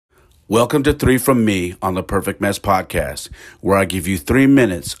Welcome to 3 From Me on the Perfect Mess Podcast, where I give you 3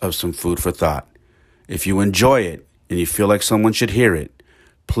 minutes of some food for thought. If you enjoy it and you feel like someone should hear it,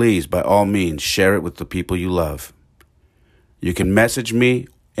 please, by all means, share it with the people you love. You can message me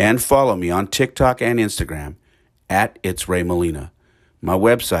and follow me on TikTok and Instagram at It's Ray Molina. My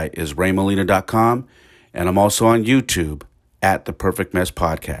website is raymolina.com, and I'm also on YouTube at The Perfect Mess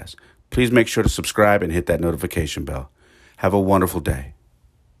Podcast. Please make sure to subscribe and hit that notification bell. Have a wonderful day.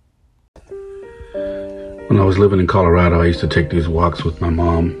 When I was living in Colorado, I used to take these walks with my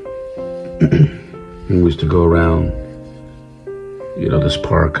mom. And we used to go around, this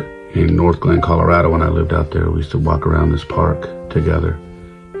park in North Glen, Colorado. When I lived out there, we used to walk around this park together.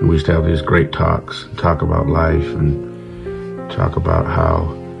 And we used to have these great talks, talk about life and talk about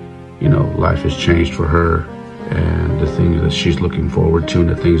how, life has changed for her and the things that she's looking forward to and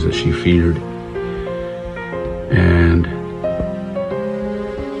the things that she feared. And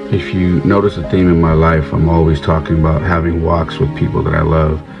if you notice a theme in my life, I'm always talking about having walks with people that I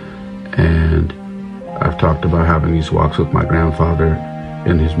love. And I've talked about having these walks with my grandfather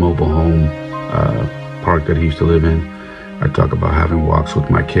in his mobile home park that he used to live in. I talk about having walks with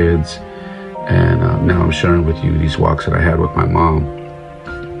my kids. And now I'm sharing with you these walks that I had with my mom.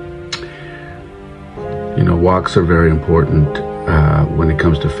 Walks are very important when it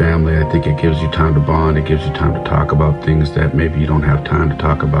comes to family. I think it gives you time to bond. It gives you time to talk about things that maybe you don't have time to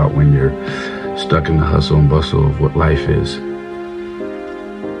talk about when you're stuck in the hustle and bustle of what life is.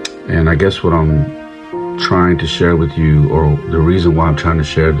 And I guess what I'm trying to share with you, or the reason why I'm trying to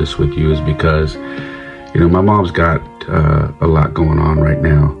share this with you, is because, my mom's got a lot going on right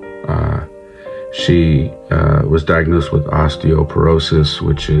now. She was diagnosed with osteoporosis,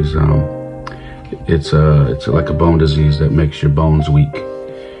 which is it's like a bone disease that makes your bones weak,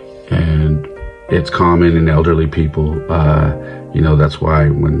 and it's common in elderly people. That's why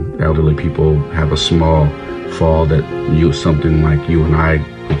when elderly people have a small fall that something like you and I,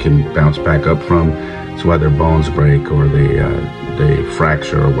 we can bounce back up from. That's why their bones break or they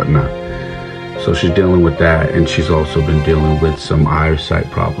fracture or whatnot. So she's dealing with that, and she's also been dealing with some eyesight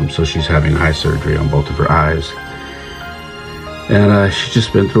problems. So she's having eye surgery on both of her eyes. And she's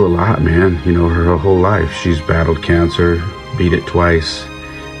just been through a lot, man. Her whole life. She's battled cancer, beat it twice.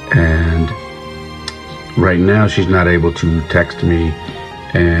 And right now she's not able to text me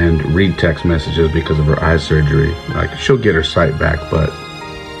and read text messages because of her eye surgery. Like, she'll get her sight back, but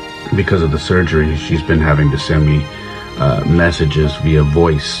because of the surgery, she's been having to send me messages via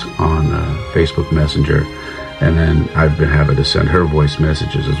voice on Facebook Messenger. And then I've been having to send her voice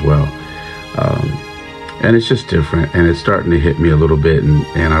messages as well. And it's just different, and it's starting to hit me a little bit,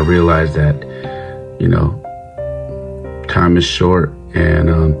 and I realize that, time is short,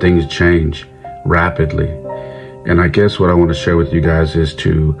 and things change rapidly. And I guess what I want to share with you guys is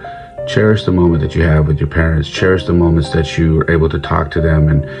to cherish the moment that you have with your parents, cherish the moments that you are able to talk to them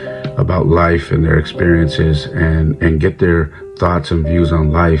and about life and their experiences, and get their thoughts and views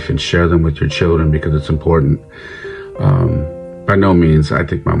on life and share them with your children, because it's important. By no means, I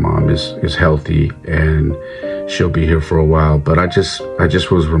think my mom is healthy and she'll be here for a while. But I just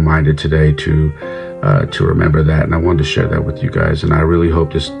was reminded today to remember that, and I wanted to share that with you guys. And I really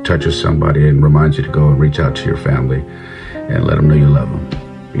hope this touches somebody and reminds you to go and reach out to your family and let them know you love them.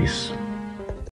 Peace.